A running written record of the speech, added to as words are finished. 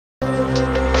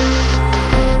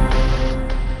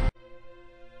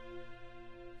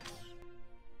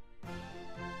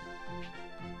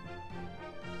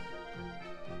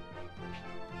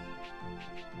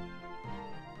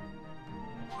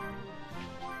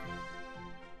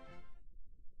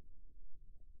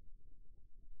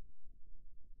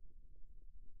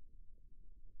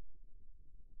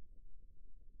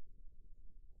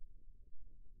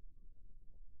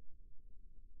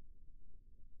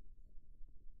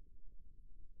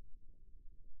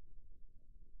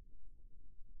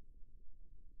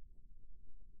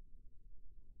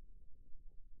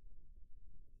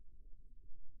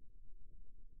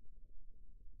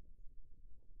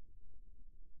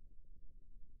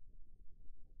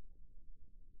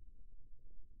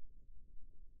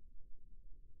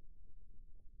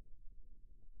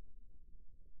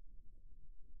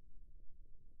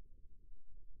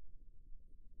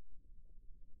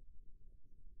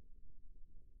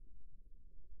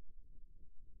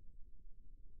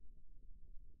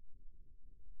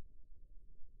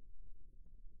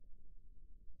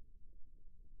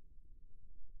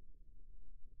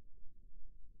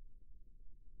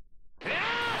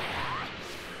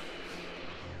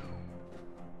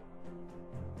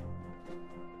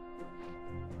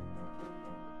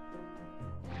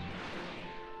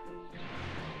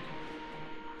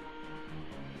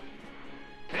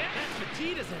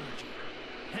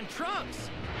Trunks!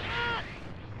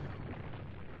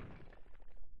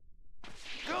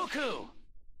 Goku!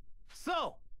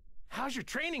 So, how's your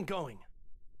training going?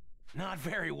 Not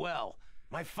very well.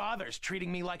 My father's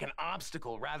treating me like an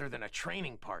obstacle rather than a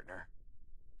training partner.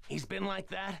 He's been like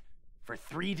that for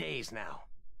 3 days now.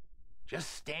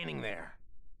 Just standing there.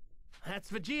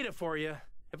 That's Vegeta for you.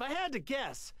 If I had to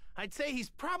guess, I'd say he's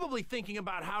probably thinking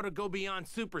about how to go beyond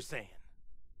Super Saiyan.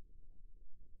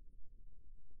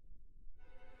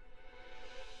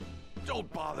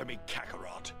 Don't bother me,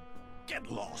 Kakarot. Get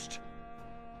lost.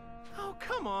 Oh,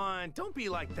 come on. Don't be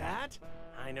like that.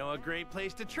 I know a great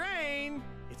place to train.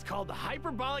 It's called the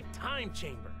Hyperbolic Time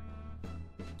Chamber.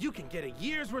 You can get a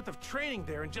year's worth of training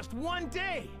there in just 1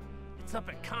 day. It's up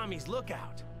at Kami's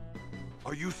Lookout.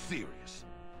 Are you serious?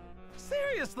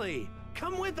 Seriously,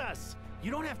 come with us. You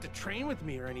don't have to train with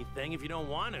me or anything if you don't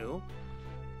want to.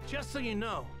 Just so you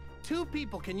know, 2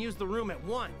 people can use the room at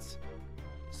once.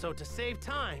 So to save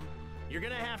time, you're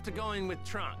gonna have to go in with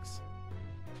Trunks.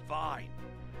 Fine.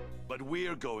 But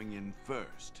we're going in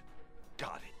first.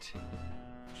 Got it.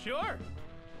 Sure.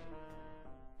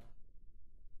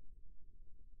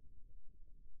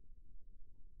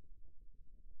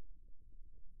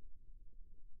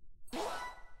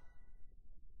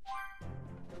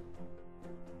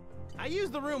 I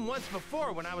used the room once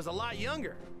before when I was a lot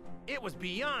younger. It was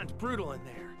beyond brutal in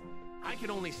there. I could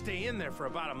only stay in there for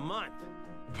about a month.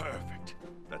 Perfect.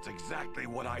 That's exactly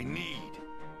what I need.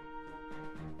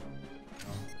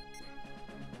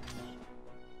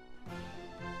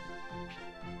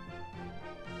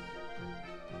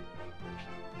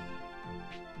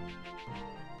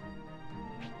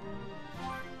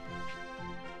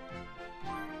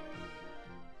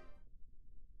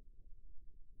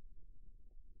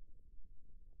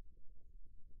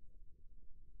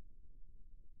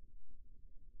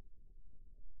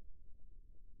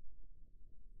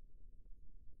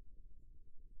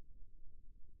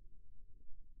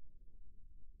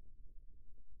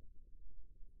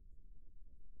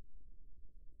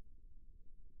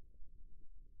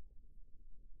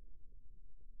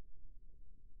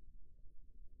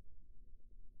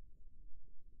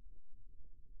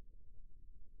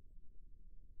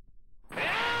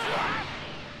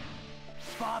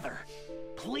 Father,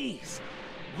 please,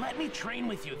 let me train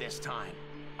with you this time.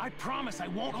 I promise I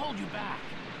won't hold you back.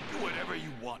 Do whatever you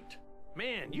want.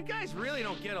 Man, you guys really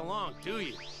don't get along, do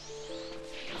you?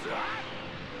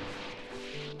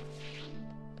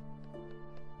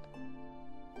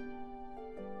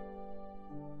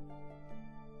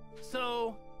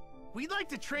 So, we'd like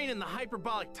to train in the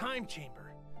Hyperbolic Time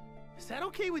Chamber. Is that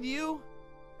okay with you?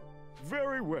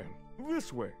 Very well.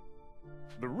 This way.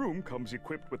 The room comes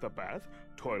equipped with a bath,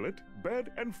 toilet,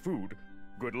 bed, and food.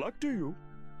 Good luck to you.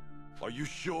 Are you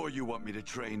sure you want me to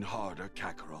train harder,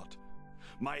 Kakarot?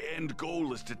 My end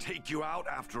goal is to take you out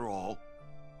after all.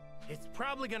 It's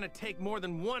probably gonna take more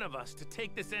than one of us to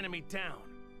take this enemy down.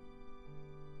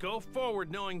 Go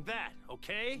forward knowing that,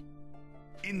 okay?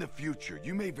 In the future,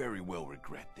 you may very well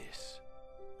regret this.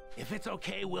 If it's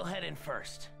okay, we'll head in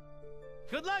first.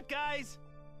 Good luck, guys!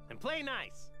 And play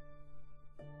nice.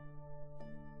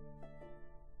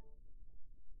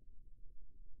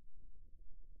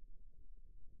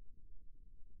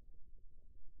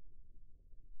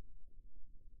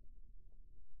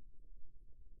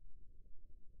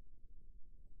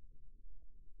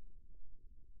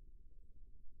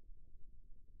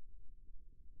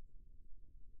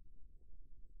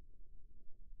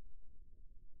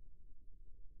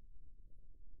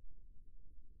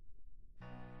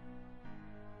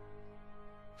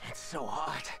 It's so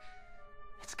hot.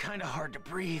 It's kinda hard to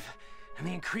breathe, and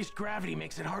the increased gravity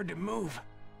makes it hard to move.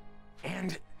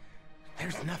 And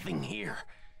there's nothing here.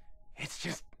 It's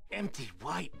just empty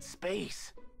white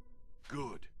space.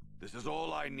 Good. This is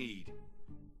all I need.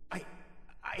 I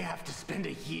have to spend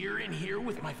a year in here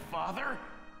with my father?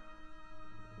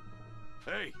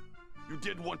 Hey, you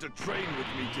did want to train with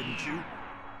me, didn't you?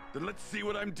 Then let's see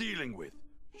what I'm dealing with.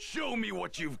 Show me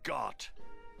what you've got.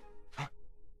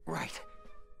 Right.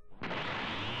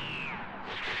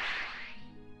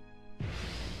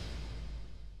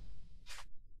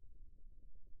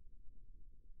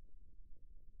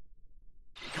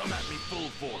 Come at me full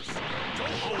force.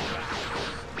 Don't hold back.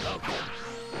 Okay.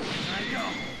 Here I go.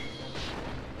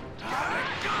 Got it,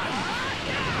 got it.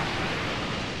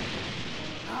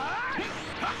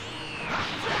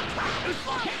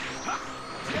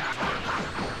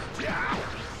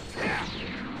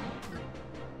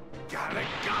 Got it,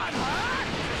 got it.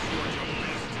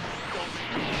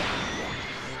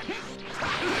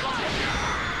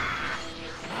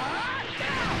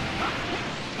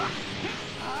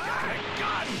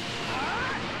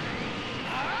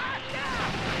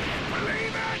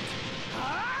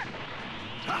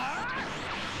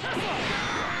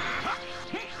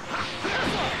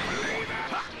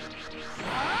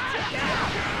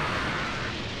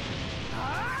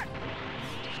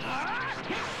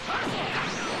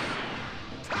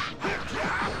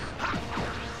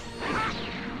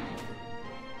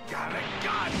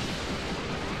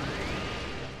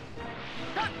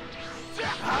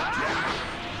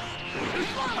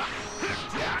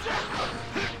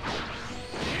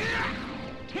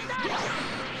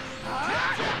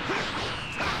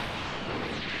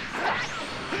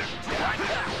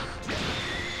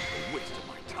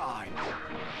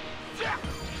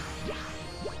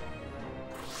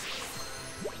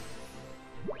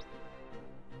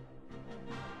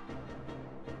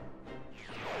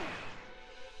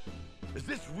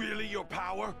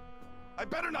 power? I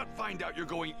better not find out you're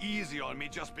going easy on me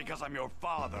just because I'm your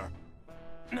father.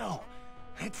 No,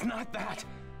 it's not that.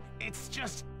 It's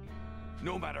just...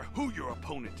 No matter who your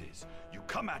opponent is, you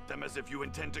come at them as if you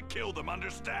intend to kill them,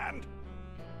 understand?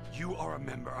 You are a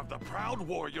member of the proud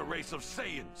warrior race of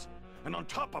Saiyans. And on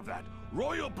top of that,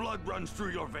 royal blood runs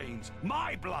through your veins.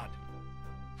 My blood!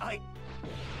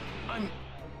 I'm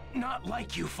not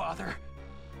like you, Father.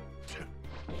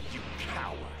 You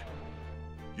coward!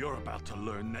 You're about to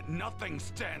learn that nothing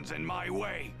stands in my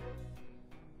way!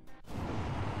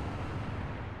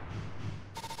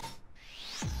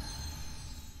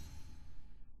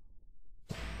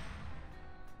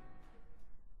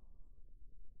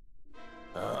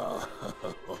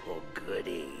 Oh,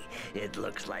 goody. It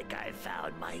looks like I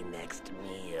found my next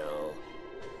meal.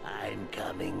 I'm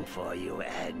coming for you,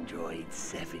 Android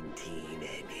 17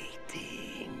 and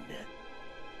 18.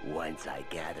 Once I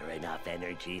gather enough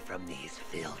energy from these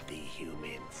filthy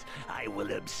humans, I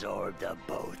will absorb the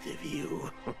both of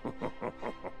you.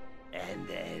 And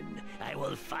then I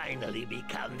will finally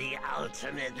become the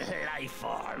ultimate life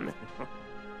form.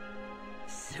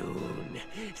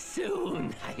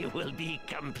 Soon I will be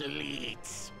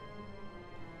complete.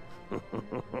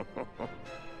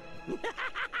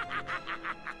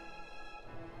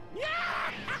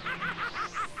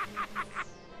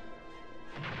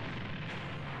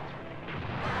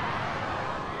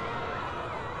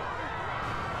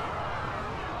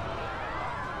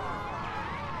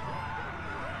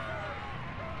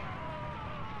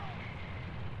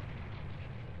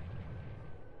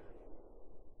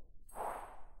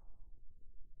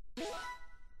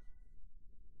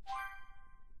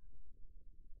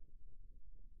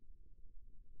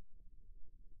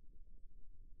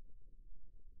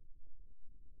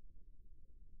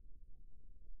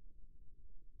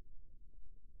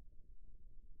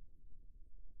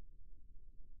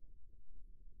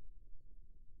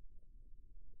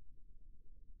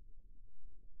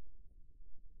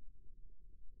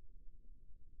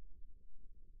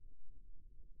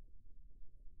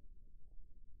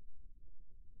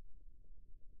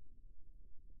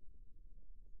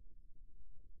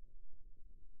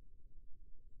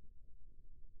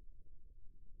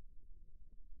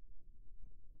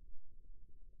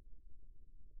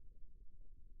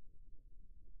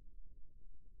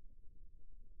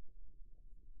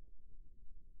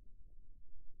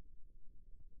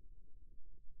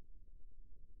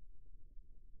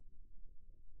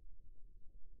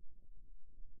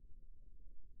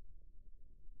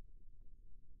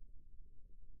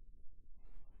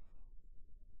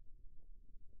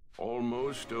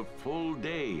 Almost a full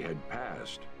day had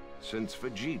passed since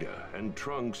Vegeta and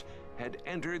Trunks had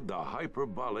entered the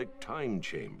hyperbolic time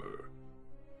chamber.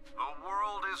 The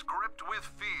world is gripped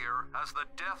with fear as the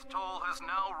death toll has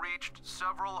now reached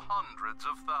several hundreds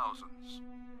of thousands.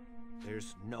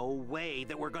 There's no way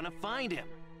that we're gonna find him.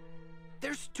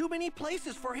 There's too many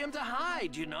places for him to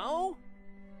hide, you know?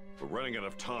 We're running out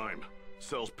of time.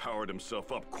 Cell's powered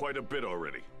himself up quite a bit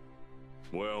already.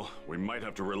 Well, we might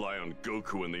have to rely on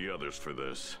Goku and the others for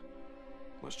this.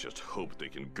 Let's just hope they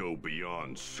can go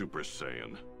beyond Super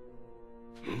Saiyan.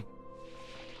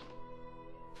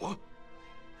 What?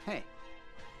 Hey.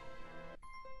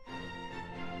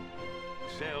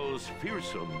 Cell's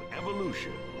fearsome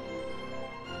evolution.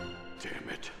 Damn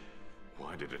it.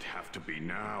 Why did it have to be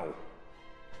now?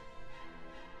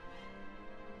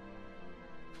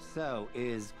 So,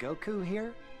 is Goku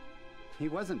here? He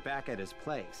wasn't back at his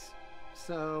place,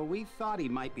 so we thought he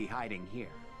might be hiding here.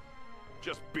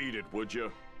 Just beat it, would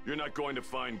you? You're not going to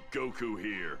find Goku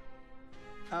here.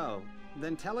 Oh,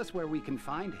 then tell us where we can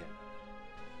find him.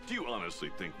 Do you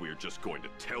honestly think we're just going to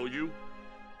tell you?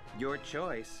 Your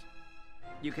choice.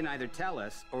 You can either tell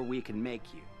us, or we can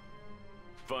make you.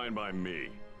 Fine by me.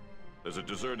 There's a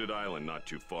deserted island not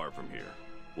too far from here.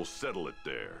 We'll settle it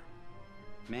there.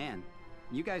 Man,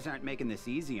 you guys aren't making this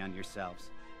easy on yourselves.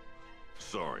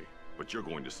 Sorry, but you're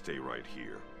going to stay right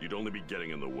here. You'd only be getting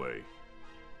in the way.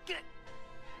 Get...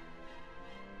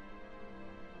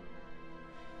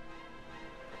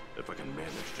 If I can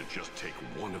manage to just take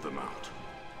one of them out.